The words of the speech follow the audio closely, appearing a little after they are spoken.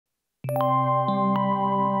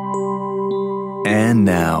And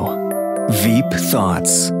now, Veep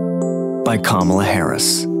Thoughts by Kamala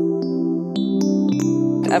Harris. I'm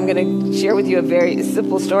going to share with you a very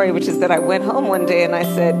simple story, which is that I went home one day and I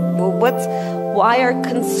said, well, why are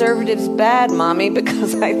conservatives bad, Mommy?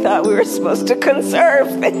 Because I thought we were supposed to conserve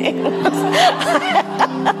things.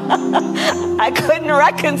 I couldn't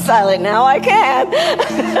reconcile it. Now I can.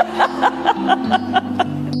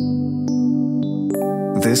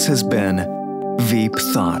 This has been Veep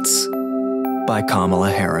Thoughts by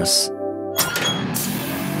Kamala Harris.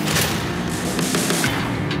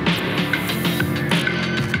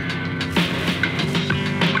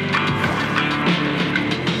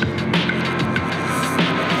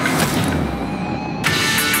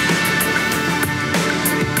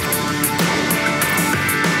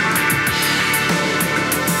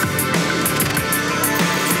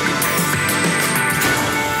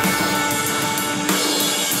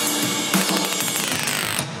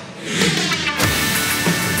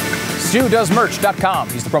 StuDoesMerch.com.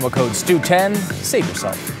 Use the promo code STU10. Save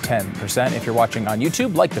yourself 10%. If you're watching on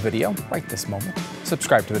YouTube, like the video right this moment.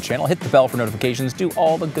 Subscribe to the channel. Hit the bell for notifications. Do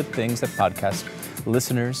all the good things that podcast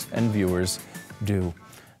listeners and viewers do.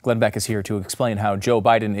 Glenn Beck is here to explain how Joe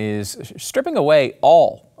Biden is stripping away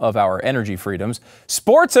all of our energy freedoms.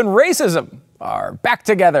 Sports and racism are back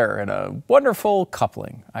together in a wonderful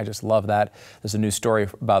coupling. I just love that. There's a new story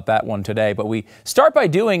about that one today, but we start by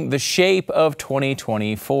doing the shape of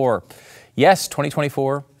 2024. Yes,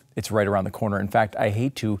 2024, it's right around the corner. In fact, I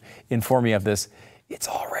hate to inform you of this. It's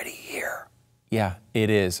already here. Yeah, it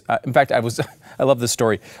is. In fact, I love this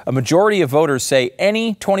story. A majority of voters say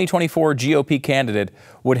any 2024 GOP candidate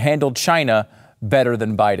would handle China better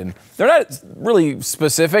than Biden. They're not really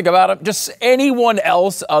specific about it. Just anyone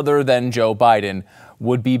else other than Joe Biden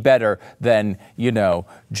would be better than, Joe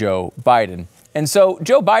Biden. And so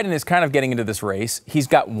Joe Biden is kind of getting into this race. He's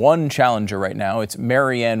got one challenger right now. It's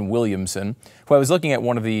Marianne Williamson, who I was looking at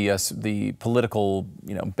one of the political,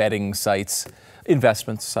 betting sites,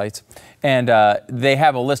 investment sites, and they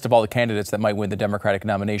have a list of all the candidates that might win the Democratic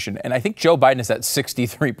nomination. And I think Joe Biden is at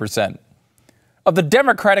 63% of the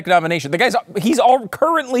Democratic nomination. He's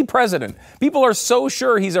currently president. People are so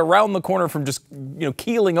sure he's around the corner from just,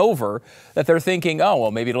 keeling over that they're thinking, oh,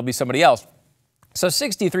 well, maybe it'll be somebody else. So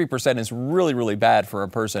 63% is really, really bad for a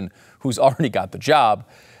person who's already got the job.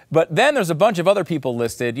 But then there's a bunch of other people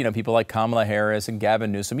listed, people like Kamala Harris and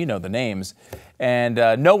Gavin Newsom, the names. And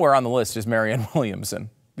nowhere on the list is Marianne Williamson.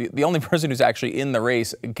 The only person who's actually in the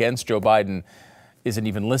race against Joe Biden isn't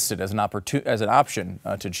even listed as an option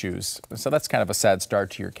to choose. So that's kind of a sad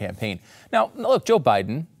start to your campaign. Now, look, Joe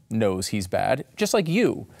Biden knows he's bad, just like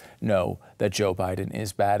you know that Joe Biden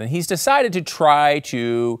is bad. And he's decided to try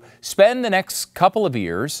to spend the next couple of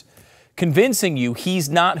years convincing you he's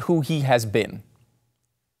not who he has been.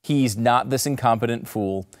 He's not this incompetent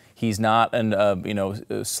fool. He's not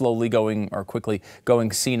slowly going or quickly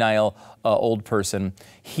going senile old person.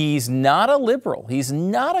 He's not a liberal. He's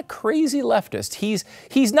not a crazy leftist.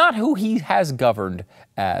 He's not who he has governed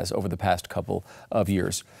as over the past couple of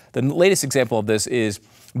years. The latest example of this is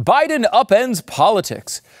Biden upends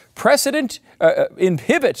politics. Precedent in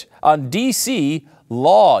pivot on D.C.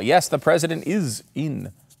 law. Yes, the president is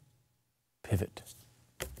in pivot.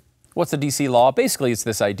 What's the D.C. law? Basically, it's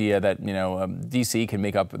this idea that, D.C. can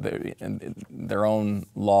make up their own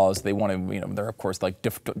laws. They want to, they're, of course,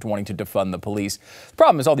 wanting to defund the police. The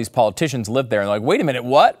problem is all these politicians live there and they're like, wait a minute,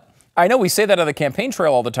 what? I know we say that on the campaign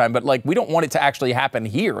trail all the time, but we don't want it to actually happen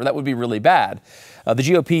here. That would be really bad. The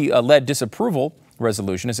GOP-led disapproval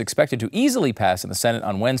resolution is expected to easily pass in the Senate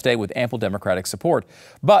on Wednesday with ample Democratic support.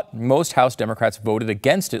 But most House Democrats voted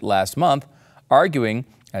against it last month, arguing,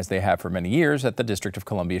 as they have for many years, that the District of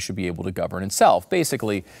Columbia should be able to govern itself.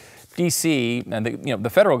 Basically, D.C. and the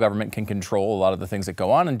federal government can control a lot of the things that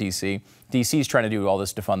go on in D.C. D.C. is trying to do all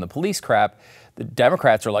this defund the police crap. The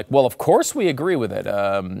Democrats are like, well, of course we agree with it.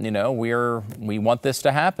 We want this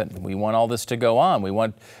to happen. We want all this to go on. We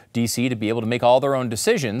want D.C. to be able to make all their own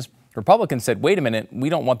decisions. Republicans said, wait a minute, we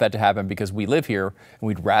don't want that to happen because we live here and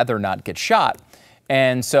we'd rather not get shot.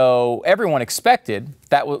 And so everyone expected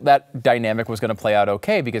that dynamic was going to play out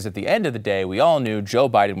okay, because at the end of the day, we all knew Joe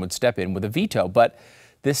Biden would step in with a veto. But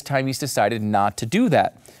this time he's decided not to do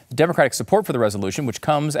that. The Democratic support for the resolution, which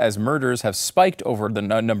comes as murders have spiked over the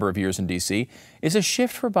number of years in D.C., is a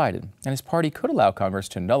shift for Biden. And his party could allow Congress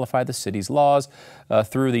to nullify the city's laws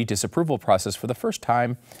through the disapproval process for the first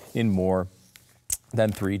time in more than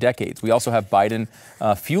 3 decades. We also have Biden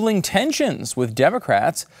fueling tensions with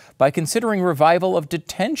Democrats by considering revival of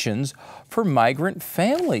detentions for migrant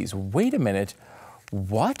families. Wait a minute.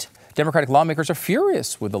 What? Democratic lawmakers are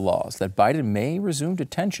furious with the laws that Biden may resume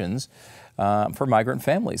detentions for migrant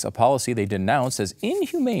families, a policy they denounced as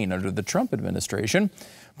inhumane under the Trump administration.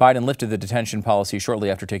 Biden lifted the detention policy shortly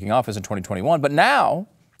after taking office in 2021, but now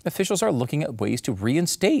officials are looking at ways to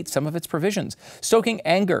reinstate some of its provisions, stoking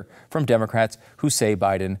anger from Democrats who say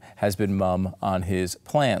Biden has been mum on his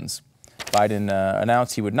plans. Biden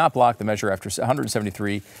announced he would not block the measure after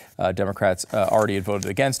 173 Democrats already had voted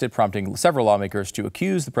against it, prompting several lawmakers to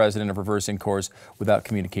accuse the president of reversing course without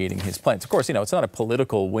communicating his plans. Of course, it's not a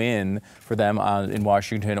political win for them in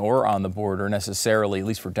Washington or on the border necessarily, at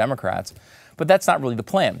least for Democrats, but that's not really the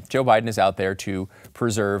plan. Joe Biden is out there to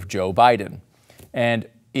preserve Joe Biden. And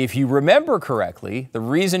if you remember correctly, the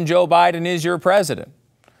reason Joe Biden is your president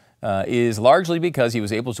is largely because he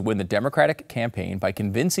was able to win the Democratic campaign by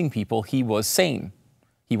convincing people he was sane.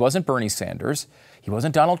 He wasn't Bernie Sanders. He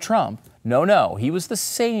wasn't Donald Trump. No. He was the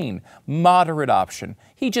sane, moderate option.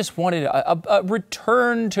 He just wanted a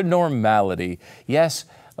return to normality. Yes,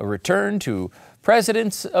 a return to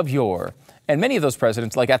presidents of yore. And many of those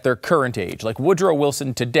presidents, like at their current age, like Woodrow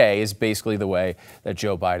Wilson today, is basically the way that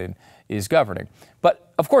Joe Biden is governing.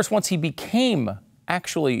 But of course, once he became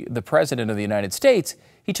actually the president of the United States,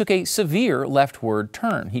 he took a severe leftward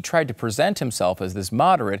turn. He tried to present himself as this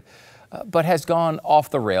moderate, but has gone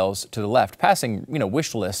off the rails to the left, passing,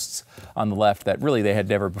 wish lists on the left that really they had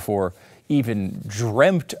never before even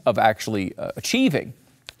dreamt of actually achieving.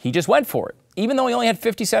 He just went for it. Even though he only had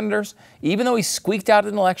 50 senators, even though he squeaked out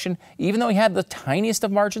an election, even though he had the tiniest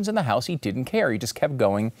of margins in the House, he didn't care. He just kept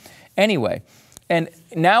going anyway. And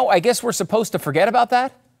now I guess we're supposed to forget about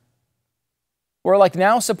that? We're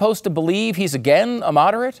now supposed to believe he's again a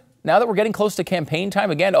moderate? Now that we're getting close to campaign time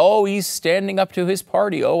again, oh, he's standing up to his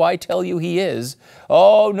party. Oh, I tell you he is.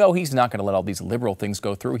 Oh, no, he's not going to let all these liberal things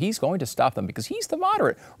go through. He's going to stop them because he's the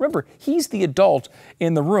moderate. Remember, he's the adult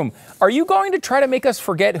in the room. Are you going to try to make us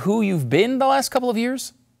forget who you've been the last couple of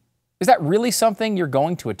years? Is that really something you're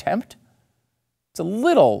going to attempt? It's a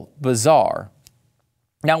little bizarre.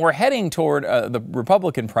 Now, we're heading toward the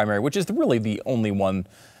Republican primary, which is really the only one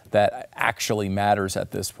that actually matters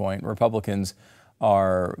at this point. Republicans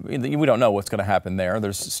we don't know what's going to happen there.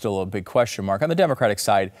 There's still a big question mark. On the Democratic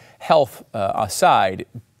side, health aside,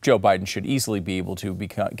 Joe Biden should easily be able to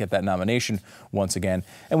get that nomination once again.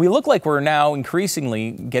 And we look like we're now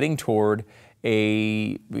increasingly getting toward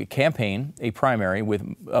a campaign, a primary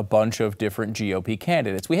with a bunch of different GOP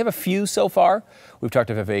candidates. We have a few so far. We've talked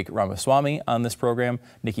to Vivek Ramaswamy on this program,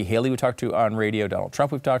 Nikki Haley we talked to on radio, Donald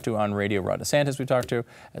Trump we've talked to on radio, Ron DeSantis we've talked to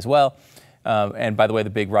as well. And by the way,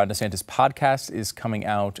 the big Ron DeSantis podcast is coming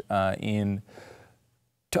out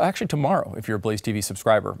actually tomorrow if you're a BlazeTV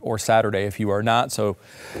subscriber, or Saturday if you are not, so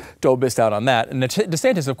don't miss out on that. And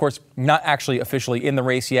DeSantis, of course, not actually officially in the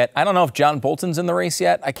race yet. I don't know if John Bolton's in the race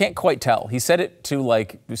yet. I can't quite tell. He said it to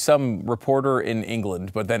some reporter in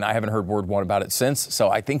England, but then I haven't heard word one about it since, so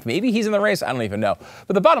I think maybe he's in the race. I don't even know.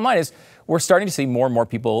 But the bottom line is we're starting to see more and more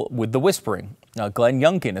people with the whispering. Glenn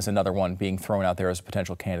Youngkin is another one being thrown out there as a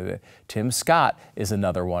potential candidate. Tim Scott is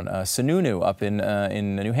another one. Sununu up in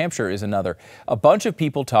New Hampshire is another. A bunch of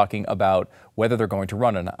people talking about whether they're going to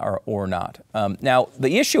run or not. Now,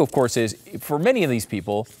 the issue, of course, is for many of these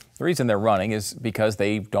people, the reason they're running is because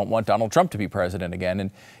they don't want Donald Trump to be president again.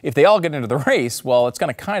 And if they all get into the race, well, it's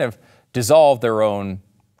going to kind of dissolve their own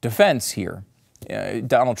defense here.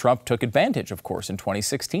 Donald Trump took advantage, of course, in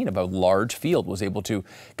 2016 of a large field, was able to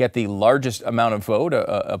get the largest amount of vote,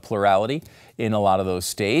 a plurality in a lot of those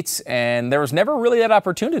states. And there was never really that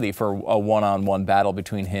opportunity for a one-on-one battle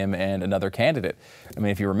between him and another candidate. I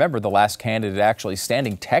mean, if you remember, the last candidate actually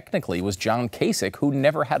standing technically was John Kasich, who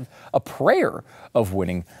never had a prayer of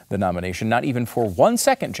winning the nomination, not even for 1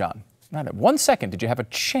 second, John. Not at 1 second did you have a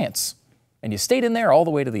chance. And you stayed in there all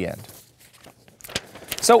the way to the end.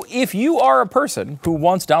 So if you are a person who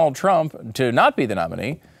wants Donald Trump to not be the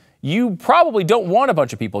nominee, you probably don't want a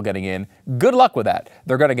bunch of people getting in. Good luck with that.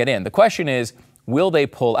 They're going to get in. The question is, will they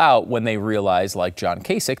pull out when they realize, like John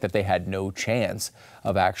Kasich, that they had no chance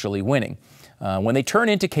of actually winning? When they turn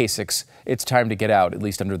into Kasichs, it's time to get out, at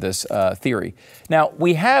least under this theory. Now,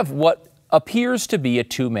 we have what appears to be a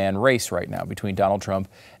two-man race right now between Donald Trump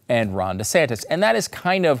and Ron DeSantis, and that is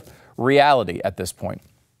kind of reality at this point.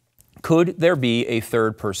 Could there be a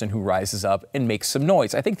third person who rises up and makes some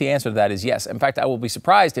noise? I think the answer to that is yes. In fact, I will be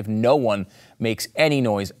surprised if no one makes any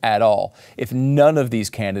noise at all. If none of these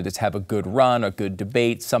candidates have a good run, a good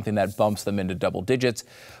debate, something that bumps them into double digits.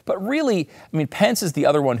 But really, I mean, Pence is the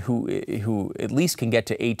other one who at least can get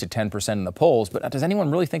to 8 to 10% in the polls. But does anyone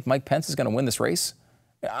really think Mike Pence is going to win this race?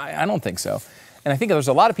 I don't think so. And I think there's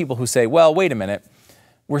a lot of people who say, well, wait a minute.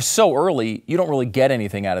 we're so early, you don't really get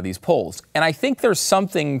anything out of these polls. And I think there's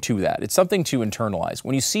something to that. It's something to internalize.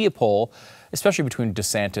 When you see a poll, especially between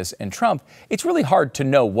DeSantis and Trump, it's really hard to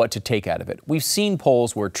know what to take out of it. We've seen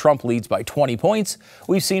polls where Trump leads by 20 points.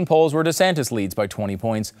 We've seen polls where DeSantis leads by 20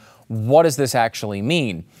 points. What does this actually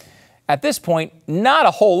mean? At this point, not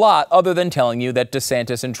a whole lot other than telling you that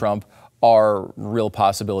DeSantis and Trump are real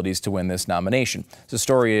possibilities to win this nomination. It's a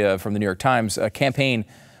story from the New York Times. The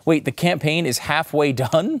campaign is halfway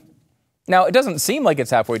done? Now, it doesn't seem like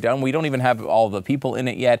it's halfway done. We don't even have all the people in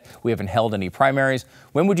it yet. We haven't held any primaries.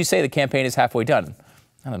 When would you say the campaign is halfway done?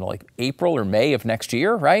 I don't know, like April or May of next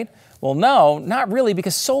year, right? Well, no, not really,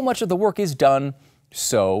 because so much of the work is done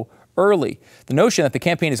so early. The notion that the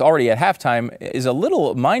campaign is already at halftime is a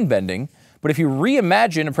little mind-bending, but if you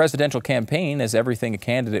reimagine a presidential campaign as everything a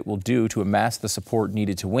candidate will do to amass the support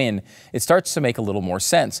needed to win, it starts to make a little more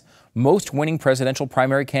sense. Most winning presidential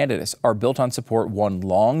primary candidates are built on support won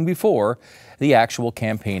long before the actual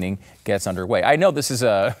campaigning gets underway. I know this is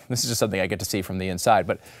just something I get to see from the inside,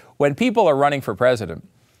 but when people are running for president,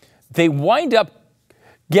 they wind up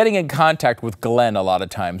getting in contact with Glenn a lot of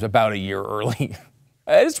times about a year early.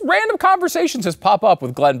 It's random conversations just pop up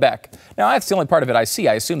with Glenn Beck. Now, that's the only part of it I see.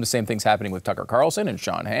 I assume the same thing's happening with Tucker Carlson and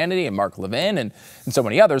Sean Hannity and Mark Levin and so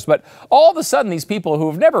many others. But all of a sudden, these people who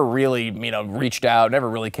have never really, reached out, never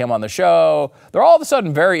really came on the show, they're all of a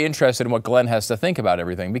sudden very interested in what Glenn has to think about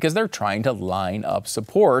everything because they're trying to line up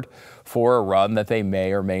support for a run that they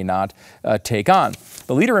may or may not take on.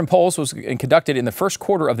 The leader in polls was conducted in the first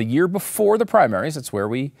quarter of the year before the primaries. That's where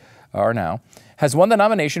we are now. Has won the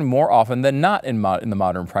nomination more often than not in the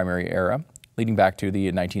modern primary era, leading back to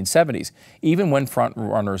the 1970s. Even when front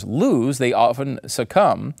runners lose, they often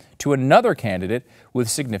succumb to another candidate with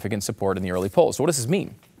significant support in the early polls. So what does this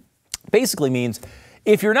mean? Basically means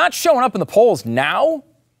if you're not showing up in the polls now,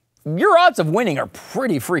 your odds of winning are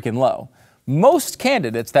pretty freaking low. Most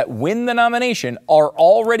candidates that win the nomination are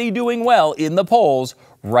already doing well in the polls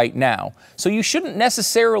right now. So you shouldn't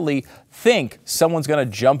necessarily think someone's going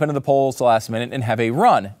to jump into the polls the last minute and have a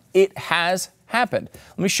run. It has happened.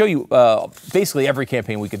 Let me show you basically every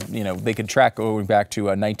campaign they could track going back to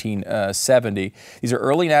 1970. These are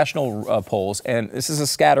early national polls, and this is a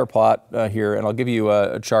scatter plot here, and I'll give you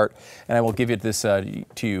a chart, and I will give it this to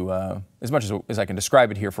you as much as I can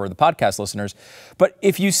describe it here for the podcast listeners. But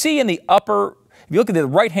if you see in the if you look at the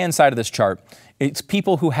right-hand side of this chart, it's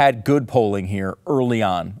people who had good polling here early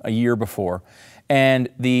on, a year before. And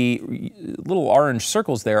the little orange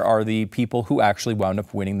circles there are the people who actually wound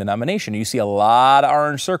up winning the nomination. You see a lot of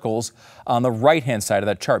orange circles on the right-hand side of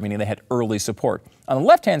that chart, meaning they had early support. On the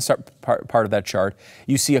left-hand part of that chart,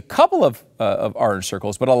 you see a couple of orange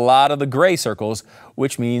circles, but a lot of the gray circles,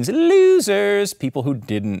 which means losers, people who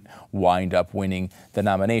didn't wind up winning the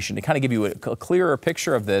nomination. To kind of give you a clearer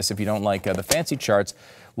picture of this, if you don't like the fancy charts,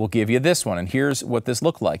 we'll give you this one. And here's what this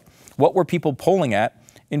looked like. What were people polling at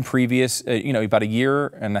in previous, about a year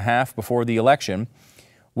and a half before the election?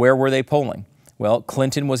 Where were they polling? Well,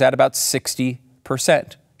 Clinton was at about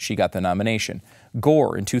 60%. She got the nomination.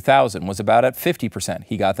 Gore in 2000 was about at 50%.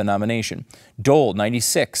 He got the nomination. Dole,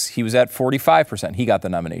 96, he was at 45%. He got the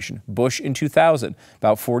nomination. Bush in 2000,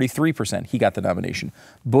 about 43%. He got the nomination.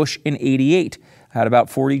 Bush in 88 had about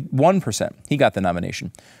 41%. He got the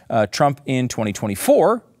nomination. Trump in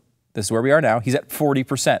 2024, this is where we are now, he's at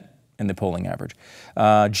 40% in the polling average.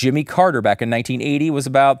 Jimmy Carter back in 1980 was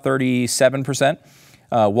about 37%.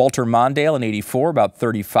 Walter Mondale in 84, about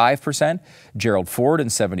 35%. Gerald Ford in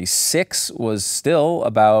 76 was still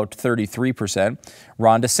about 33%.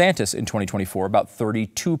 Ron DeSantis in 2024, about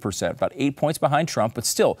 32%, about 8 points behind Trump, but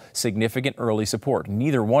still significant early support.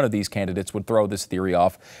 Neither one of these candidates would throw this theory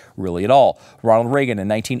off really at all. Ronald Reagan in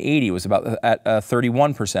 1980 was about at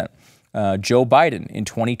 31%. Joe Biden in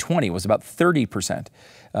 2020 was about 30%.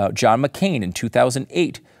 John McCain in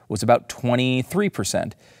 2008 was about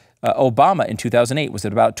 23%. Obama in 2008 was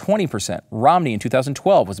at about 20%. Romney in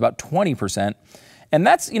 2012 was about 20%. And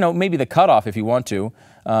that's, maybe the cutoff if you want to.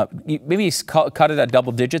 Maybe cut it at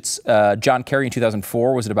double digits. John Kerry in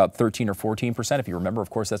 2004 was at about 13 or 14%. If you remember, of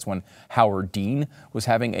course, that's when Howard Dean was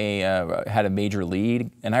having had a major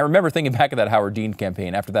lead. And I remember thinking back at that Howard Dean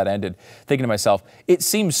campaign after that ended, thinking to myself, it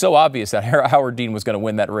seemed so obvious that Howard Dean was going to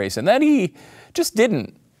win that race. And then he just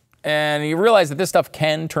didn't. And you realize that this stuff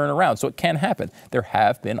can turn around, so it can happen. There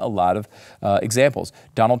have been a lot of examples.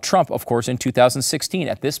 Donald Trump, of course, in 2016,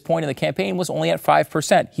 at this point in the campaign, was only at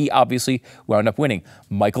 5%. He obviously wound up winning.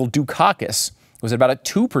 Michael Dukakis was at about at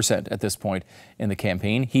 2% at this point in the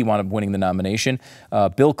campaign. He wound up winning the nomination.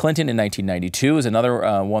 Bill Clinton in 1992 is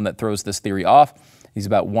another one that throws this theory off. He's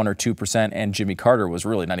about 1 or 2%, and Jimmy Carter was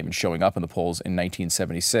really not even showing up in the polls in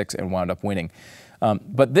 1976 and wound up winning.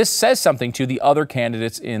 But this says something to the other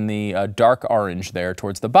candidates in the dark orange there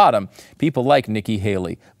towards the bottom. People like Nikki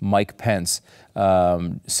Haley, Mike Pence,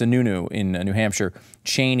 Sununu in New Hampshire,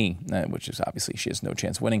 Cheney, which is obviously she has no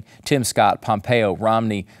chance of winning, Tim Scott, Pompeo,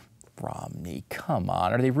 Romney, come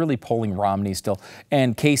on, are they really polling Romney still?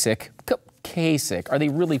 And Kasich, are they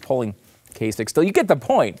really polling Kasich still? You get the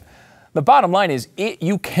point. The bottom line is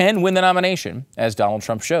you can win the nomination, as Donald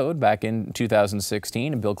Trump showed back in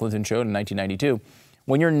 2016 and Bill Clinton showed in 1992,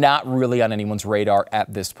 when you're not really on anyone's radar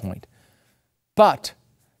at this point. But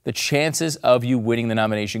the chances of you winning the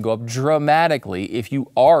nomination go up dramatically if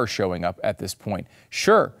you are showing up at this point.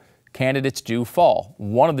 Sure, candidates do fall.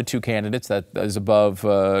 One of the two candidates that is above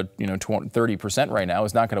 30% right now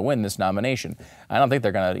is not going to win this nomination. I don't think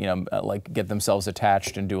they're going to like get themselves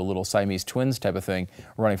attached and do a little Siamese twins type of thing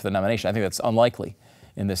running for the nomination. I think that's unlikely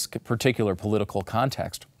in this particular political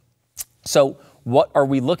context. So what are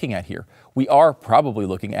we looking at here? We are probably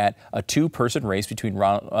looking at a two-person race between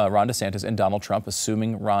Ron DeSantis and Donald Trump,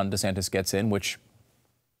 assuming Ron DeSantis gets in, which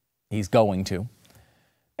he's going to.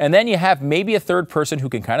 And then you have maybe a third person who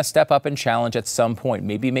can kind of step up and challenge at some point,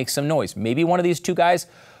 maybe make some noise. Maybe one of these two guys,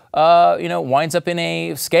 winds up in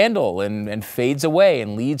a scandal and fades away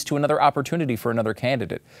and leads to another opportunity for another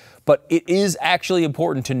candidate. But it is actually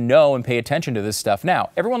important to know and pay attention to this stuff now.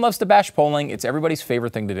 Everyone loves to bash polling. It's everybody's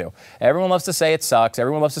favorite thing to do. Everyone loves to say it sucks.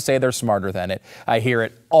 Everyone loves to say they're smarter than it. I hear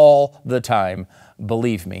it all the time,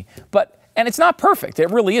 believe me. And it's not perfect. It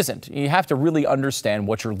really isn't. You have to really understand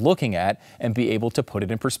what you're looking at and be able to put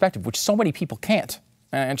it in perspective, which so many people can't.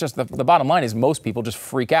 And just the bottom line is most people just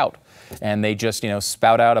freak out and they just,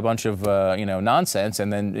 spout out a bunch of, nonsense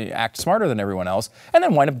and then act smarter than everyone else and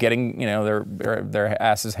then wind up getting, their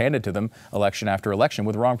asses handed to them election after election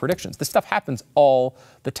with wrong predictions. This stuff happens all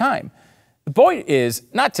the time. The point is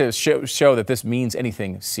not to show that this means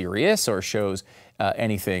anything serious or shows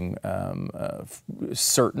anything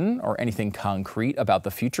certain or anything concrete about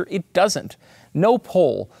the future. It doesn't. No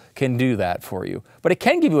poll can do that for you, but it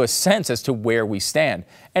can give you a sense as to where we stand.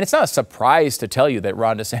 And it's not a surprise to tell you that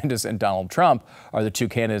Ron DeSantis and Donald Trump are the two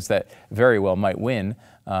candidates that very well might win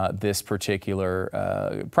this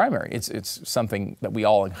particular primary. It's something that we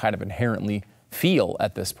all kind of inherently feel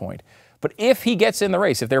at this point. But if he gets in the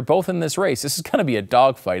race, if they're both in this race, this is going to be a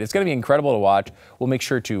dogfight. It's going to be incredible to watch. We'll make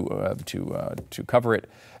sure to cover it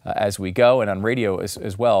as we go, and on radio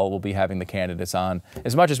as well. We'll be having the candidates on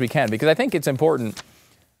as much as we can because I think it's important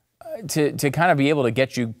to kind of be able to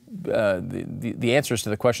get you the answers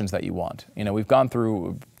to the questions that you want. We've gone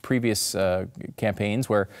through previous campaigns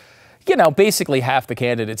where basically half the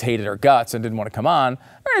candidates hated our guts and didn't want to come on.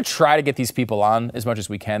 We're going to try to get these people on as much as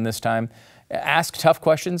we can this time. Ask tough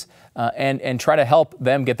questions and try to help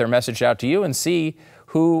them get their message out to you and see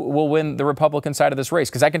who will win the Republican side of this race.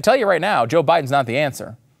 Because I can tell you right now, Joe Biden's not the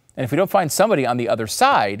answer. And if we don't find somebody on the other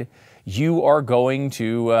side, you are going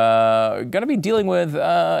to be dealing with,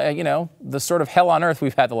 the sort of hell on earth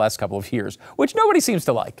we've had the last couple of years, which nobody seems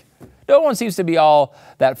to like. No one seems to be all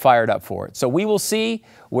that fired up for it. So we will see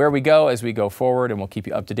where we go as we go forward, and we'll keep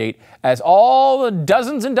you up to date as all the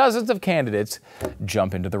dozens and dozens of candidates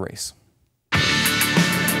jump into the race.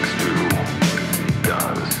 Stu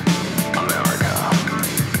Does America.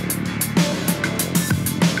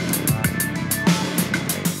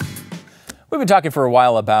 We've been talking for a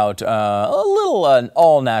while about a little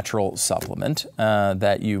all-natural supplement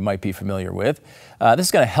that you might be familiar with. This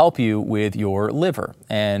is going to help you with your liver.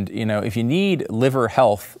 And, if you need liver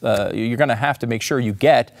health, you're going to have to make sure you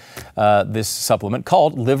get this supplement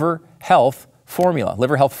called Liver Health Formula.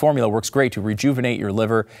 Liver Health Formula works great to rejuvenate your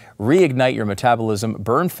liver, reignite your metabolism,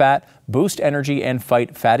 burn fat, boost energy, and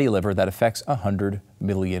fight fatty liver that affects 100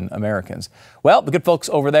 million Americans. Well, the good folks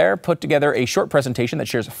over there put together a short presentation that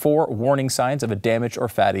shares 4 warning signs of a damaged or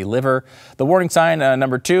fatty liver. The warning sign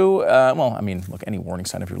number 2, look, any warning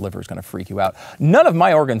sign of your liver is going to freak you out. None of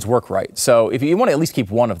my organs work right, so if you want to at least keep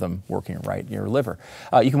one of them working right, your liver.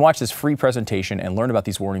 You can watch this free presentation and learn about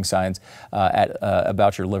these warning signs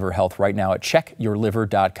about your liver health right now at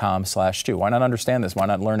checkyourliver.com/Stu. Why not understand this? Why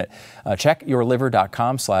not learn it?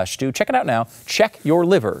 Checkyourliver.com/Stu. Check it out now.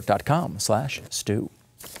 Checkyourliver.com/Stu.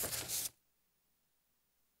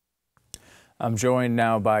 I'm joined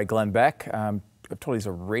now by Glenn Beck. I'm told he's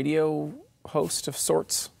a radio host of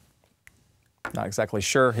sorts. Not exactly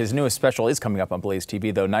sure. His newest special is coming up on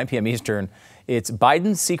BlazeTV, though, 9 p.m. Eastern. It's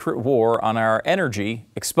Biden's secret war on our energy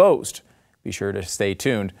exposed. Be sure to stay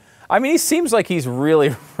tuned. I mean, he seems like he's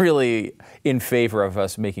really, really in favor of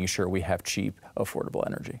us making sure we have cheap, affordable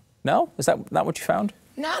energy. No? Is that not what you found?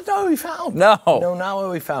 Not what we found. No. No, not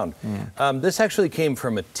what we found. This actually came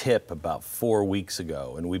from a tip about 4 weeks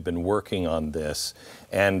ago, and we've been working on this,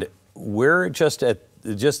 and we're just at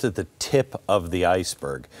the tip of the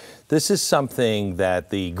iceberg. This is something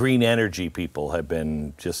that the green energy people have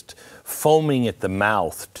been just foaming at the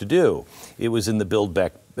mouth to do. It was in the Build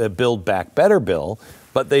Back Better bill,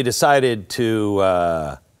 but they decided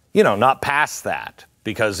to, not pass that,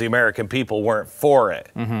 because the American people weren't for it.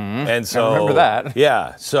 And so, I remember that.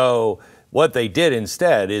 Yeah, so what they did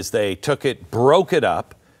instead is they took it, broke it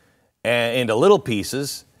up into little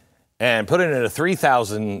pieces, and put it in a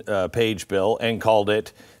 3,000 page bill and called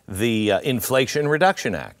it the Inflation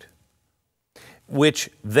Reduction Act, which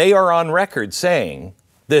they are on record saying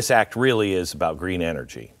this act really is about green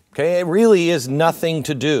energy. Okay, it really is nothing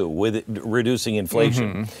to do with reducing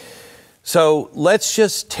inflation. So let's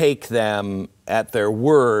just take them at their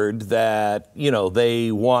word that,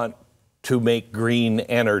 they want to make green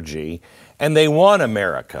energy and they want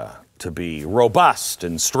America to be robust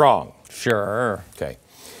and strong. Sure. Okay.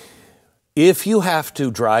 If you have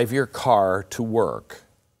to drive your car to work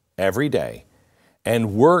every day,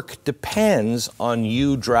 and work depends on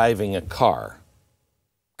you driving a car,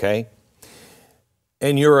 okay?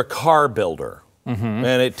 And you're a car builder, and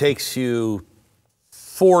it takes you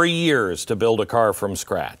 4 years to build a car from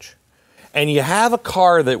scratch, and you have a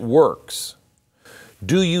car that works,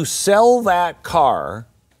 do you sell that car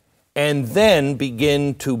and then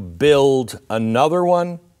begin to build another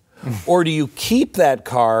one? Or do you keep that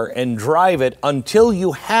car and drive it until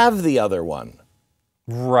you have the other one?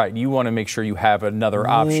 Right. You want to make sure you have another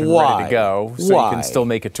option Why? ready to go so Why? you can still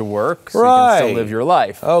make it to work, so you Right. can still live your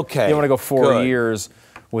life. Okay. You don't want to go 4 Good. years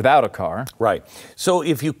without a car. Right. So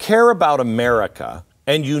if you care about America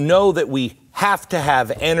and you know that we have to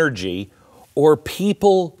have energy or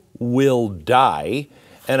people will die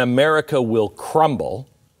and America will crumble,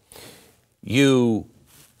 you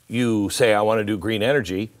say, I want to do green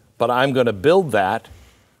energy, but I'm going to build that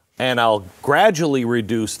and I'll gradually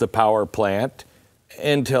reduce the power plant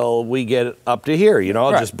until we get it up to here.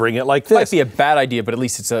 I'll just bring it like this. Might be a bad idea, but at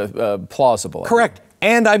least it's a plausible. Correct.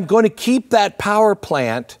 And I'm going to keep that power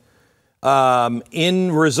plant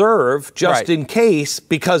in reserve just in case,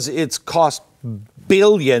 because it's cost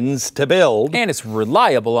billions to build. And it's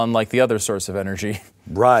reliable, unlike the other source of energy.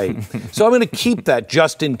 Right. So I'm going to keep that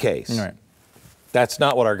just in case. Right. That's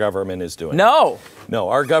not what our government is doing. No. No,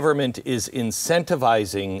 our government is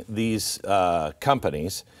incentivizing these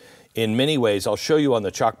companies in many ways. I'll show you on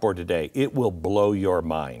the chalkboard today. It will blow your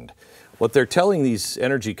mind. What they're telling these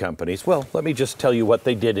energy companies, well, let me just tell you what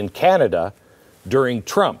they did in Canada during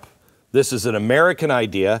Trump. This is an American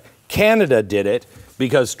idea. Canada did it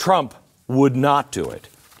because Trump would not do it.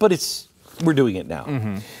 But we're doing it now.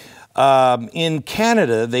 In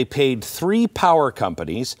Canada, they paid 3 power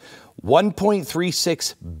companies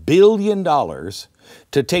 $1.36 billion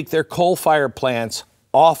to take their coal-fired plants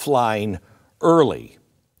offline early.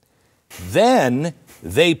 Then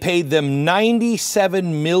they paid them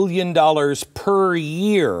 $97 million per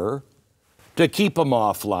year to keep them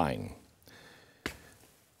offline.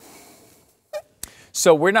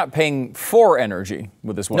 So we're not paying for energy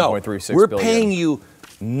with this $1.36 billion. We're paying you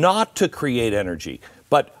not to create energy,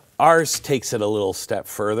 but ours takes it a little step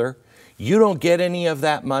further. You don't get any of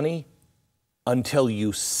that money until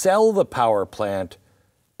you sell the power plant,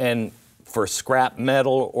 and for scrap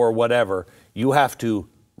metal or whatever, you have to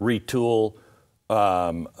retool,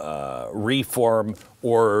 reform,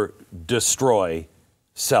 or destroy,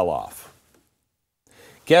 sell off.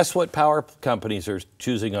 Guess what power companies are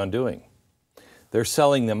choosing on doing? They're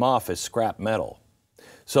selling them off as scrap metal.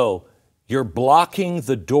 So you're blocking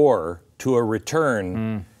the door to a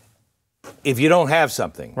return if you don't have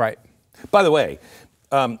something. Right. By the way,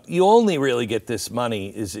 you only really get this money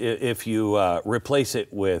is if you replace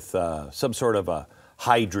it with some sort of a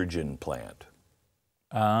hydrogen plant.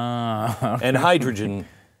 And hydrogen,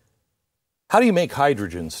 how do you make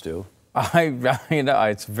hydrogen, Stu?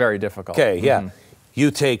 It's very difficult. Okay, yeah.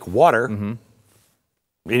 You take water.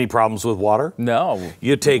 Any problems with water? No.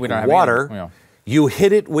 You take water, you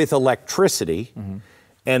hit it with electricity,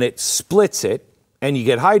 and it splits it, and you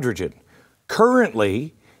get hydrogen.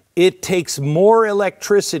 Currently, it takes more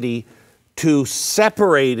electricity to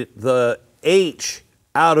separate the H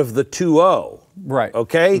out of the 2O. Right.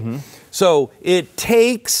 Okay? So it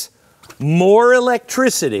takes more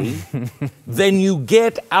electricity than you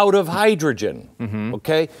get out of hydrogen.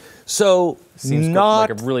 Okay? So Seems not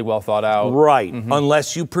like a really well thought out. right,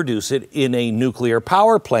 unless you produce it in a nuclear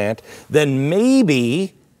power plant, then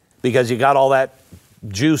maybe, because you got all that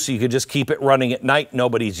juice, you could just keep it running at night,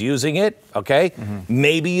 nobody's using it, okay?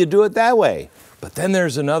 Maybe you do it that way. But then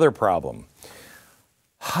there's another problem.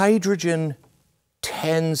 Hydrogen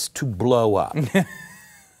tends to blow up.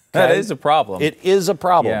 That is a problem. It is a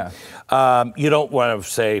problem. Yeah. You don't want to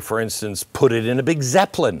say, for instance, put it in a big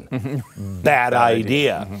Zeppelin. Bad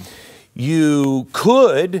idea. You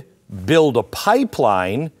could build a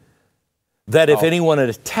pipeline that if anyone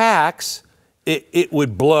attacks, it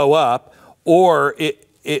would blow up, or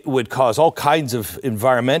it would cause all kinds of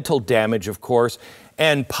environmental damage, of course.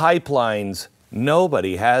 And pipelines,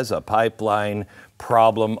 nobody has a pipeline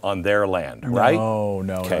problem on their land, right?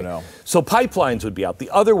 No. So pipelines would be out.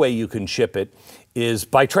 The other way you can ship it is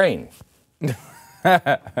by train.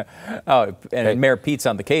 Mayor Pete's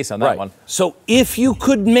on the case on that one. So if you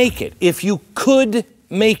could make it,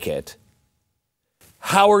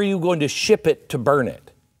 how are you going to ship it to burn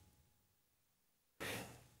it?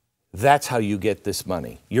 That's how you get this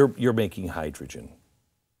money. You're making hydrogen.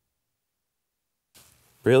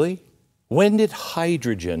 Really? When did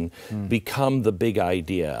hydrogen become the big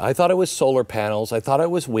idea? I thought it was solar panels. I thought it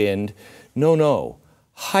was wind. No.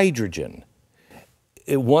 Hydrogen.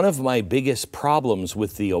 One of my biggest problems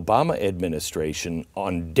with the Obama administration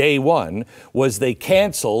on day one was they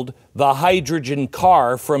canceled the hydrogen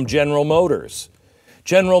car from General Motors.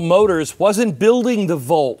 General Motors wasn't building the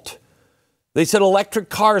Volt. They said electric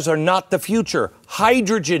cars are not the future.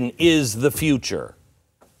 Hydrogen is the future.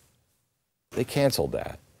 They canceled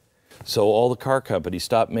that. So all the car companies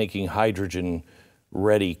stopped making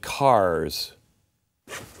hydrogen-ready cars.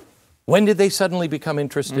 When did they suddenly become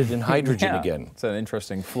interested in hydrogen again? It's an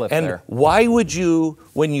interesting flip and there. Why would you,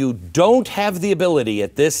 when you don't have the ability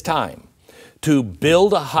at this time to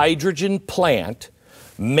build a hydrogen plant,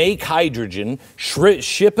 make hydrogen,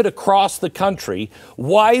 ship it across the country,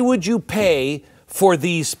 why would you pay for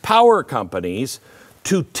these power companies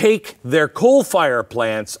to take their coal-fired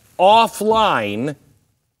plants offline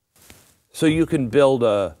so you can build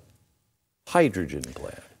a hydrogen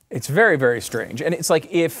plant? It's very, very strange. And it's like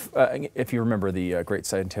if you remember the great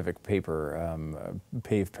scientific paper,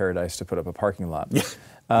 Pave Paradise to Put Up a Parking Lot.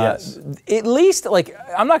 Yes. At least, like,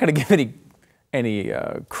 I'm not going to give any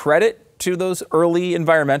credit to those early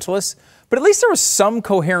environmentalists, but at least there was some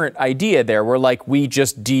coherent idea there where, like, we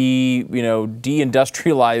just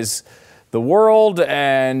deindustrialize the world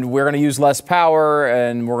and we're going to use less power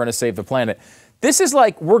and we're going to save the planet. This is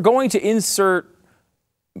like we're going to insert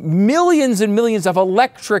millions and millions of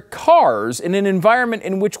electric cars in an environment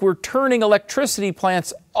in which we're turning electricity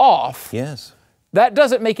plants off. Yes. That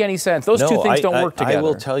doesn't make any sense. Those two things don't work together. I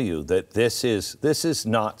will tell you that this is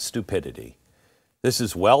not stupidity. This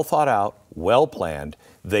is well thought out, well planned.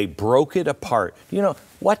 They broke it apart. You know,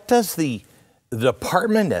 what does the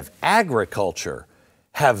Department of Agriculture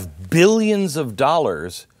have billions of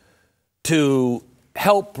dollars to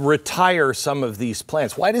help retire some of these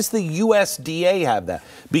plants? Why does the USDA have that?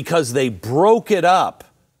 Because they broke it up.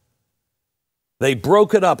 They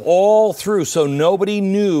broke it up all through so nobody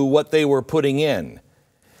knew what they were putting in.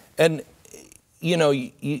 And, you know,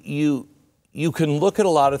 you can look at a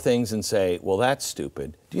lot of things and say, well, that's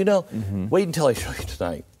stupid. Do you know? Wait until I show you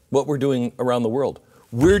tonight what we're doing around the world.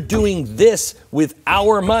 We're doing this with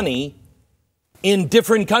our money in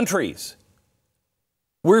different countries.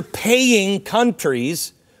 We're paying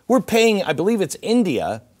countries. We're paying, I believe it's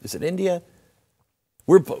India. Is it India?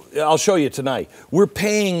 I'll show you tonight. We're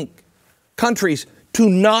paying countries to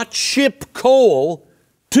not ship coal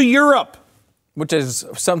to Europe. Which is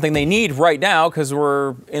something they need right now because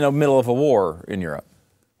we're in the middle of a war in Europe.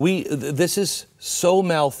 This is so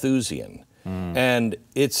Malthusian. And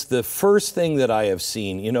it's the first thing that I have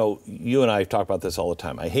seen. You know, you and I talk about this all the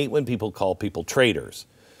time. I hate when people call people traitors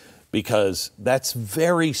because that's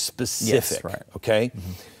very specific. Yes, right. Okay?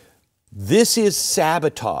 This is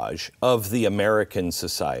sabotage of the American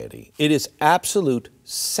society. It is absolute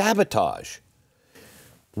sabotage.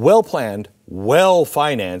 Well planned, well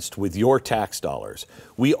financed with your tax dollars.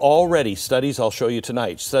 We already, studies I'll show you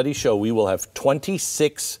tonight, studies show we will have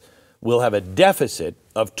we'll have a deficit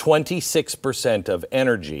of 26% of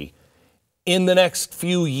energy in the next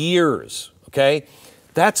few years, okay?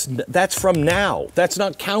 That's from now. That's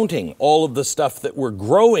not counting all of the stuff that we're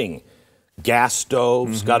growing. Gas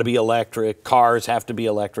stoves, got to be electric, cars have to be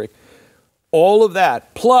electric. All of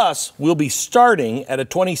that, plus we'll be starting at a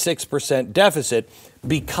 26% deficit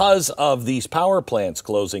because of these power plants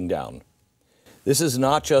closing down. This is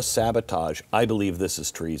not just sabotage. I believe this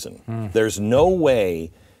is treason. There's no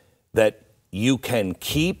way that you can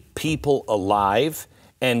keep people alive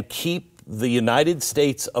and keep the United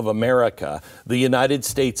States of America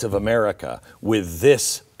with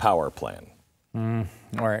this power plan. All right,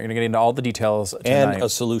 we're going to get into all the details tonight. And a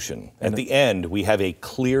solution. At the end, we have a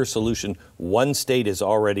clear solution. One state has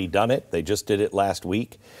already done it. They just did it last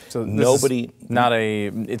week. So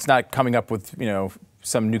it's not coming up with,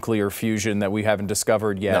 some nuclear fusion that we haven't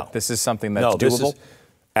discovered yet. No. This is something that's doable? This is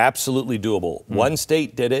absolutely doable. One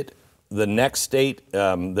state did it. The next state,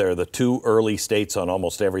 they're the two early states on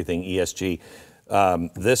almost everything ESG.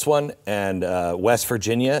 This one and West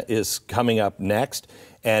Virginia is coming up next.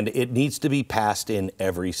 And it needs to be passed in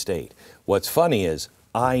every state. What's funny is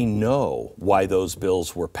I know why those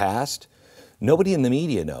bills were passed. Nobody in the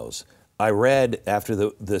media knows. I read,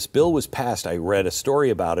 after this bill was passed, I read a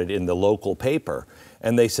story about it in the local paper.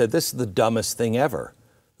 And they said, this is the dumbest thing ever.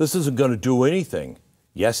 This isn't going to do anything.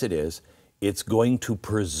 Yes, it is. It's going to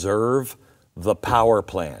preserve the power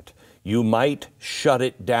plant. You might shut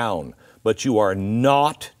it down, but you are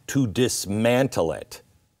not to dismantle it.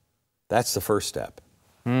 That's the first step.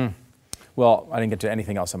 Well, I didn't get to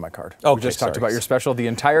anything else on my card. Okay, we just talked about your special the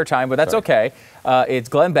entire time, but that's okay. It's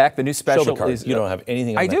Glenn Beck. The new special Show the card. is. You don't have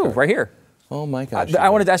anything on I do, card. right here. Oh, my gosh. I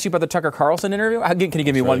wanted to ask you about the Tucker Carlson interview. Can you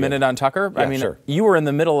give me 1 minute on Tucker? Yeah, sure. You were in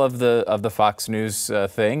the middle of the Fox News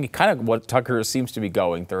thing, kind of what Tucker seems to be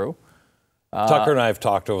going through. Tucker and I have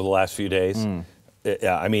talked over the last few days.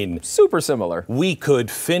 Yeah, super similar. We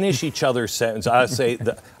could finish each other's sentence.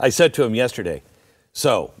 I said to him yesterday,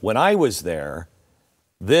 so when I was there,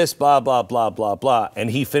 this blah, blah, blah, blah, blah.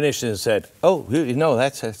 And he finished and said, oh, no,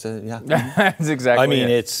 that's yeah. That's exactly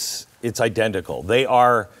it. It's identical. They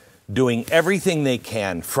are doing everything they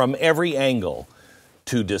can from every angle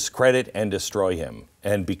to discredit and destroy him.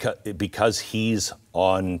 And because he's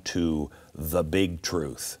on to the big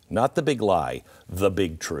truth, not the big lie, the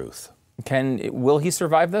big truth. Will he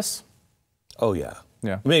survive this? Oh, yeah.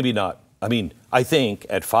 Yeah. Maybe not. I think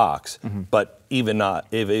at Fox, but even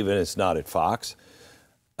if it's not at Fox,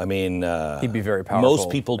 he'd be very powerful.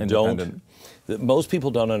 Most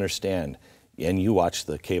people don't understand, and you watch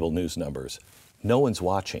the cable news numbers. No one's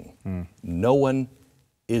watching. No one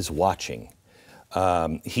is watching.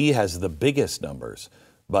 He has the biggest numbers,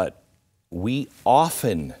 but we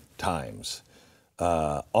oftentimes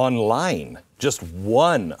online, just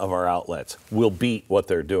one of our outlets will beat what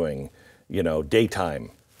they're doing, daytime.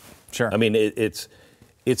 Sure. It's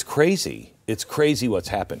crazy. It's crazy what's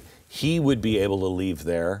happened. He would be able to leave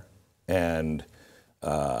there and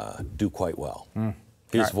do quite well.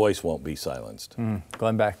 His voice won't be silenced.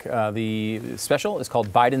 Glenn Beck. The special is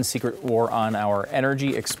called Biden's Secret War on Our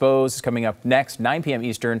Energy Exposed. It's coming up next, 9 p.m.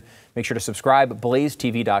 Eastern. Make sure to subscribe,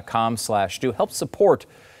 blazetv.com/Stu. Help support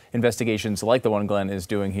investigations like the one Glenn is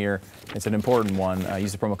doing here. It's an important one.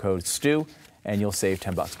 Use the promo code STU, and you'll save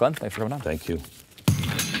 $10. Glenn, thanks for coming on. Thank you.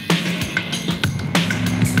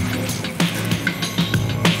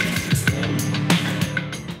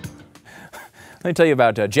 Let me tell you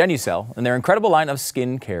about Genucel and their incredible line of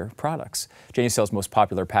skincare products. Genucel's most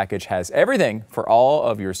popular package has everything for all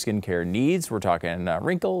of your skincare needs. We're talking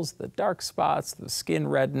wrinkles, the dark spots, the skin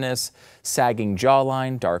redness, sagging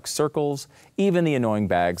jawline, dark circles, even the annoying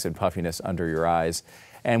bags and puffiness under your eyes.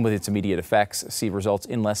 And with its immediate effects, see results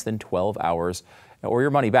in less than 12 hours or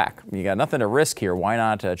your money back. You got nothing to risk here. Why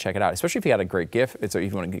not check it out? Especially if you got a great gift. If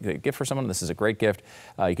you want to get a gift for someone, this is a great gift.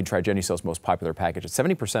 You can try Genucel's most popular package. It's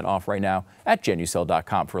 70% off right now at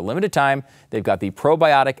Genucel.com. For a limited time, they've got the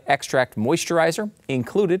probiotic extract moisturizer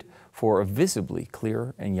included for a visibly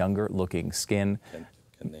clearer and younger looking skin.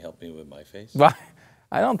 Can they help me with my face? Well,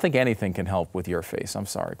 I don't think anything can help with your face. I'm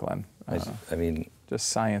sorry, Glenn. Just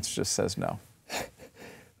science just says no.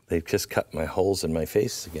 They've just cut my holes in my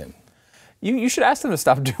face again. You should ask them to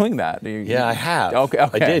stop doing that. Yeah, I have. Okay.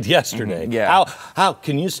 I did yesterday. Yeah. How?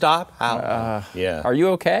 Can you stop? How? Yeah. Are you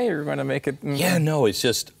okay? Or are you going to make it? Yeah, no, it's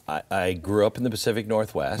just I grew up in the Pacific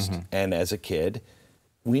Northwest, and as a kid,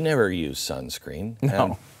 we never used sunscreen.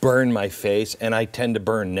 No. Burn my face, and I tend to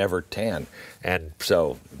burn, never tan. And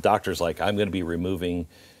so doctor's like, I'm going to be removing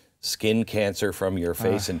skin cancer from your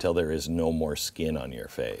face until there is no more skin on your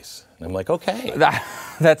face. And I'm like, okay.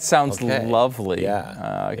 That sounds lovely.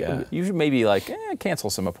 Yeah. You should maybe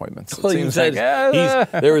cancel some appointments. Well,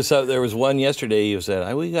 there was one yesterday. He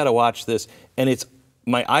said, we got to watch this, and it's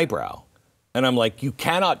my eyebrow. And I'm like, you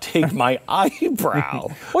cannot take my eyebrow.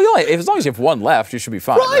 Well, as long as you have one left, you should be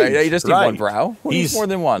fine. Right? You just need one brow. Who needs more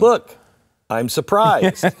than one? Look. I'm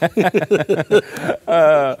surprised. All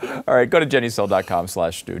right, go to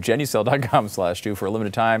Genucel.com/Stu. Genucel.com/Stu for a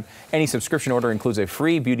limited time. Any subscription order includes a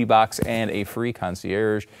free beauty box and a free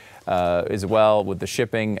concierge as well with the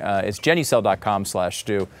shipping. It's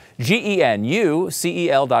Genucel.com/Stu.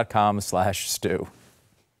 GENUCEL.com/Stu.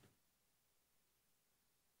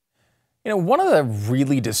 You know, one of the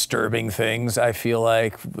really disturbing things I feel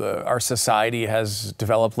like our society has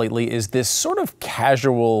developed lately is this sort of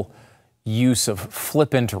casual use of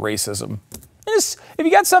flippant racism. Just, if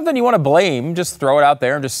you got something you want to blame, just throw it out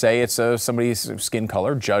there and just say it's somebody's skin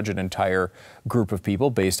color, judge an entire group of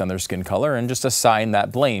people based on their skin color, and just assign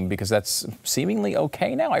that blame because that's seemingly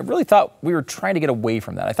okay now. I really thought we were trying to get away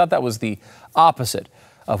from that. I thought that was the opposite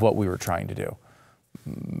of what we were trying to do.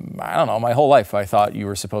 I don't know, my whole life I thought you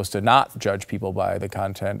were supposed to not judge people by the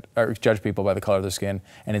content, or judge people by the color of their skin,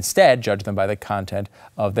 and instead judge them by the content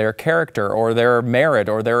of their character or their merit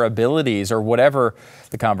or their abilities or whatever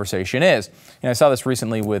the conversation is. You know, I saw this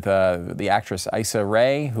recently with the actress Issa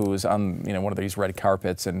Rae, who was on one of these red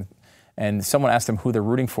carpets, and someone asked them who they're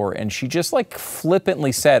rooting for, and she just like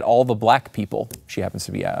flippantly said all the black people. She happens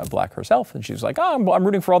to be black herself, and she was like, "Oh, I'm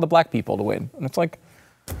rooting for all the black people to win," and it's like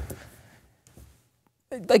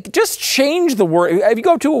just change the word. If you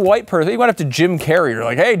go to a white person, you went up to Jim Carrey, you're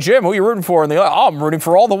like, "Hey Jim, who are you rooting for?" And they're like, "Oh, I'm rooting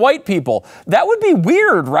for all the white people." That would be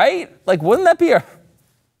weird, right? Like, wouldn't that be,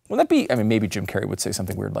 I mean, maybe Jim Carrey would say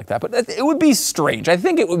something weird like that, but it would be strange. I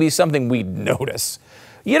think it would be something we'd notice.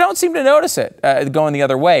 You don't seem to notice it going the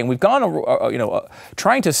other way. And we've gone,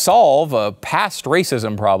 trying to solve a past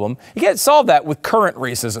racism problem. You can't solve that with current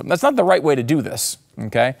racism. That's not the right way to do this,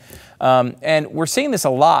 okay? And we're seeing this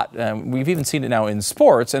a lot. We've even seen it now in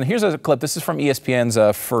sports. And here's a clip. This is from ESPN's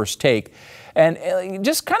First Take. And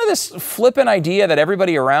just kind of this flippant idea that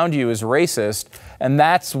everybody around you is racist, and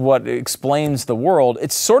that's what explains the world.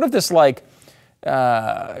 It's sort of this like,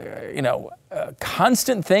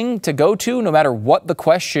 constant thing to go to no matter what the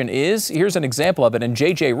question is. Here's an example of it. And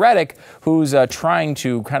J.J. Redick, who's trying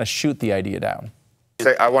to kind of shoot the idea down.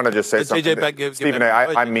 I want to just say something. Beck, Stephen A.,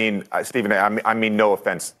 I mean no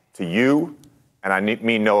offense to you, and I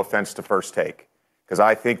mean no offense to First Take, because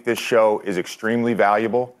I think this show is extremely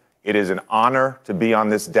valuable. It is an honor to be on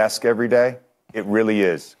this desk every day. It really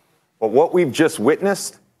is. But what we've just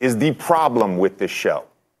witnessed is the problem with this show,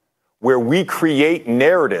 where we create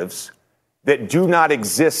narratives that do not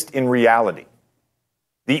exist in reality.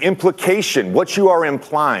 The implication, what you are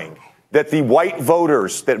implying, that the white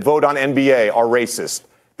voters that vote on NBA are racist,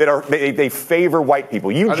 that they favor white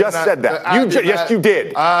people. You just said that. Yes, you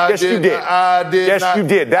did. Yes, you did. Yes, you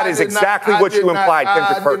did. That is exactly what you implied,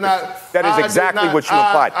 Kendrick Perkins. That is exactly what you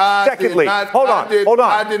implied. Secondly, hold on.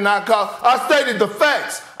 I did not call. I stated the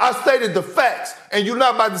facts. I stated the facts. And you're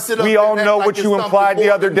not about to sit up. We all know what you implied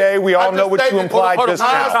the other day. We all know what you implied just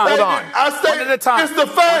now. Hold on. I stated it's the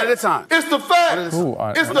facts. One at a time. It's the facts.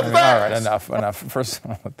 It's the facts. All right, enough. First,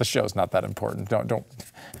 the show's not that important. Don't.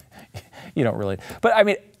 You don't really. But I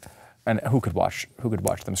mean, and who could watch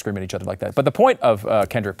them scream at each other like that? But the point of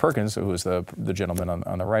Kendrick Perkins, who was the gentleman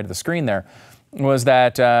on the right of the screen there, was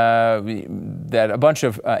that that a bunch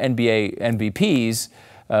of NBA MVPs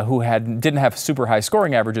who didn't have super high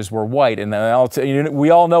scoring averages were white, and we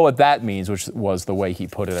all know what that means, which was the way he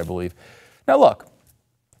put it, I believe. Now look,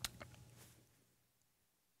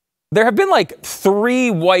 there have been like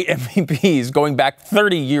 3 white MVPs going back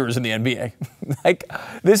 30 years in the NBA. Like,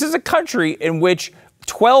 this is a country in which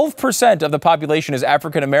 12% of the population is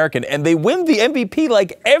African American, and they win the MVP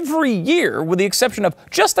like every year, with the exception of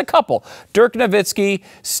just a couple: Dirk Nowitzki,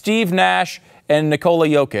 Steve Nash, and Nikola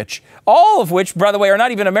Jokic, all of which, by the way, are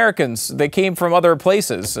not even Americans. They came from other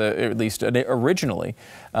places, at least originally.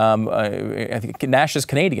 I think Nash is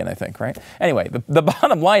Canadian, I think, right? Anyway, the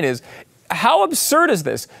bottom line is, how absurd is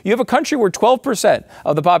this? You have a country where 12%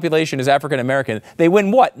 of the population is African American. They win,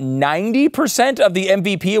 what, 90% of the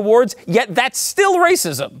MVP awards? Yet that's still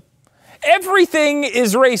racism. Everything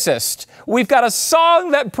is racist. We've got a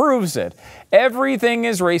song that proves it. Everything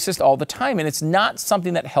is racist all the time, and it's not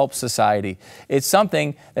something that helps society. It's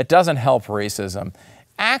something that doesn't help racism.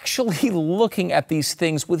 Actually looking at these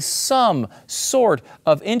things with some sort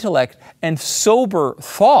of intellect and sober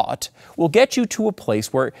thought will get you to a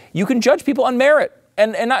place where you can judge people on merit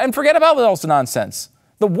and forget about all this nonsense.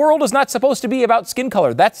 The world is not supposed to be about skin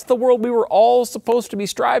color. That's the world we were all supposed to be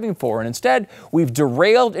striving for. And instead, we've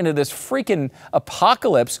derailed into this freaking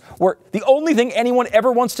apocalypse where the only thing anyone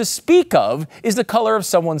ever wants to speak of is the color of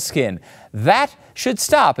someone's skin. That should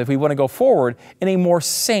stop if we want to go forward in a more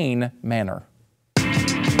sane manner.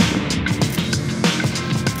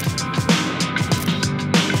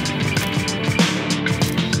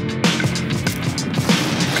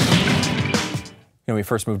 When we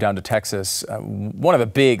first moved down to Texas, one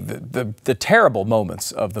of the terrible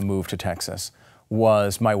moments of the move to Texas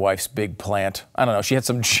was my wife's big plant. I don't know, she had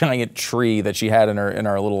some giant tree that she had in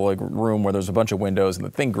our little like room where there's a bunch of windows, and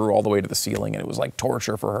the thing grew all the way to the ceiling, and it was like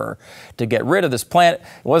torture for her to get rid of this plant.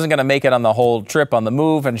 It wasn't gonna make it on the whole trip on the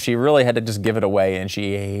move, and she really had to just give it away, and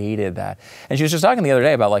she hated that. And she was just talking the other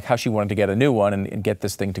day about like how she wanted to get a new one and get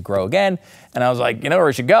this thing to grow again. And I was like, you know where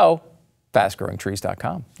you should go?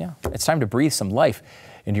 FastGrowingTrees.com. Yeah, it's time to breathe some life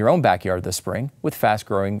into your own backyard this spring with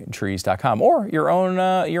FastGrowingTrees.com, or your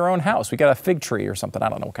own house. We got a fig tree or something. I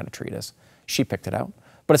don't know what kind of tree it is. She picked it out.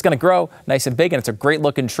 But it's going to grow nice and big, and it's a great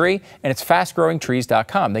looking tree, and it's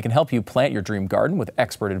FastGrowingTrees.com. They can help you plant your dream garden with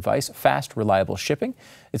expert advice, fast, reliable shipping.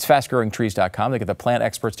 It's FastGrowingTrees.com. They get the plant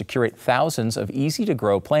experts to curate thousands of easy to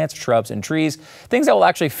grow plants, shrubs, and trees, things that will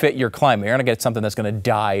actually fit your climate. You're not going to get something that's going to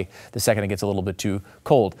die the second it gets a little bit too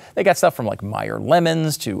cold. They got stuff from like Meyer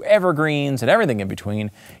lemons to evergreens and everything in between.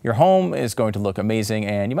 Your home is going to look amazing,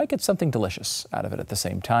 and you might get something delicious out of it at the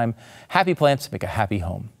same time. Happy plants make a happy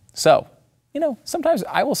home. So, you know, sometimes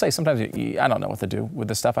I will say sometimes I don't know what to do with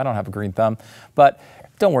this stuff. I don't have a green thumb, but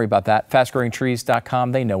don't worry about that.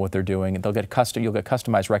 FastGrowingTrees.com, they know what they're doing. You'll get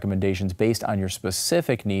customized recommendations based on your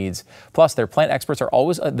specific needs. Plus, their plant experts are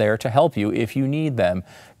always there to help you if you need them.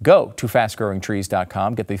 Go to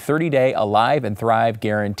FastGrowingTrees.com. Get the 30-day Alive and Thrive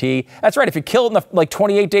guarantee. That's right. If you kill it in like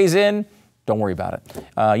 28 days in, don't worry about it.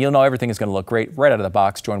 You'll know everything is going to look great right out of the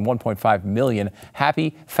box. Join 1.5 million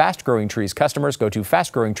happy Fast Growing Trees customers. Go to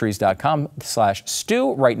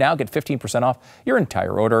fastgrowingtrees.com/Stu right now. Get 15% off your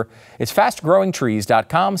entire order. It's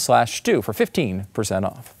fastgrowingtrees.com/Stu for 15%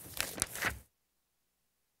 off.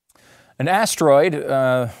 An asteroid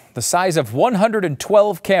the size of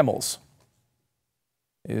 112 camels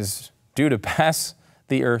is due to pass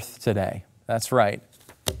the Earth today. That's right.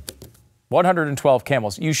 112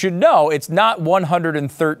 camels. You should know it's not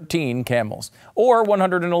 113 camels or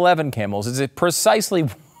 111 camels. It's precisely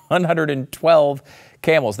 112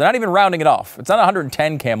 camels. They're not even rounding it off. It's not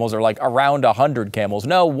 110 camels or like around 100 camels.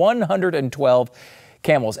 No, 112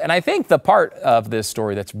 camels. And I think the part of this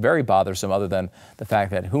story that's very bothersome, other than the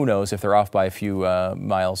fact that who knows if they're off by a few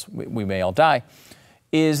miles, we may all die,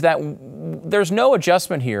 is that there's no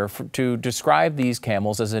adjustment here to describe these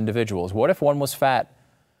camels as individuals. What if one was fat?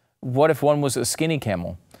 What if one was a skinny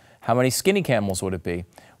camel? How many skinny camels would it be?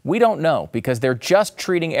 We don't know, because they're just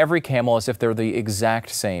treating every camel as if they're the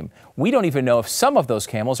exact same. We don't even know if some of those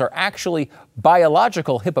camels are actually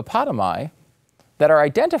biological hippopotami that are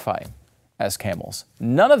identifying as camels.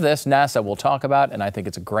 None of this NASA will talk about, and I think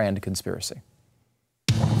it's a grand conspiracy.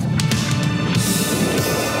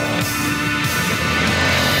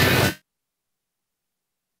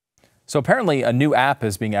 So apparently a new app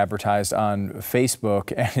is being advertised on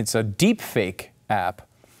Facebook, and it's a deepfake app.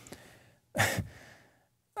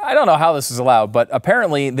 I don't know how this is allowed, but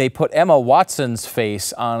apparently they put Emma Watson's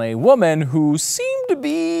face on a woman who seemed to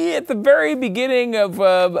be at the very beginning of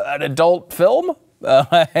an adult film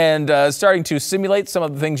and starting to simulate some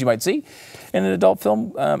of the things you might see in an adult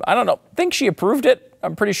film. I don't know. I think she approved it.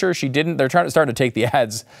 I'm pretty sure she didn't. They're starting to take the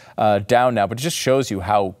ads down now, but it just shows you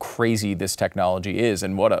how crazy this technology is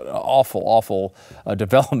and what an awful, awful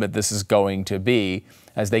development this is going to be,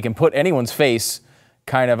 as they can put anyone's face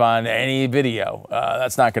kind of on any video.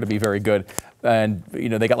 That's not going to be very good. And, you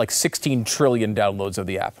know, they got like 16 trillion downloads of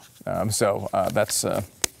the app. So that's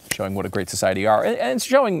showing what a great society are. And it's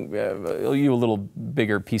showing you a little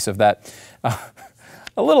bigger piece of that.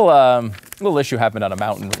 A little issue happened on a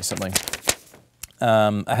mountain recently.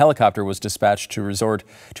 A helicopter was dispatched to resort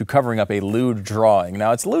to covering up a lewd drawing.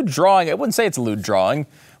 Now, it's a lewd drawing. I wouldn't say it's a lewd drawing.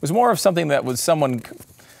 It was more of something that was someone,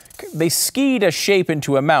 they skied a shape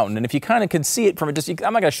into a mountain. And if you kind of can see it from a distance,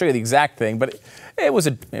 I'm not going to show you the exact thing, but it was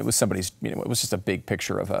somebody's, you know, it was just a big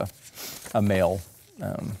picture of a male,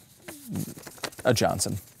 a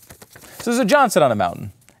Johnson. So there's a Johnson on a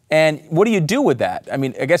mountain. And what do you do with that? I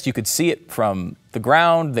mean, I guess you could see it from the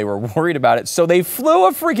ground. They were worried about it. So they flew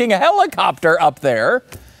a freaking helicopter up there,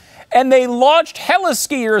 and they launched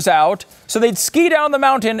heli-skiers out so they'd ski down the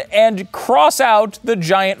mountain and cross out the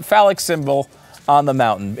giant phallic symbol on the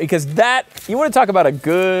mountain. Because that, you want to talk about a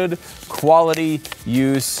good quality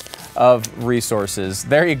use of resources.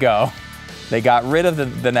 There you go. They got rid of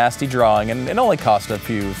the nasty drawing, and it only cost a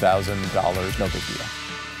few $1,000s. No big deal.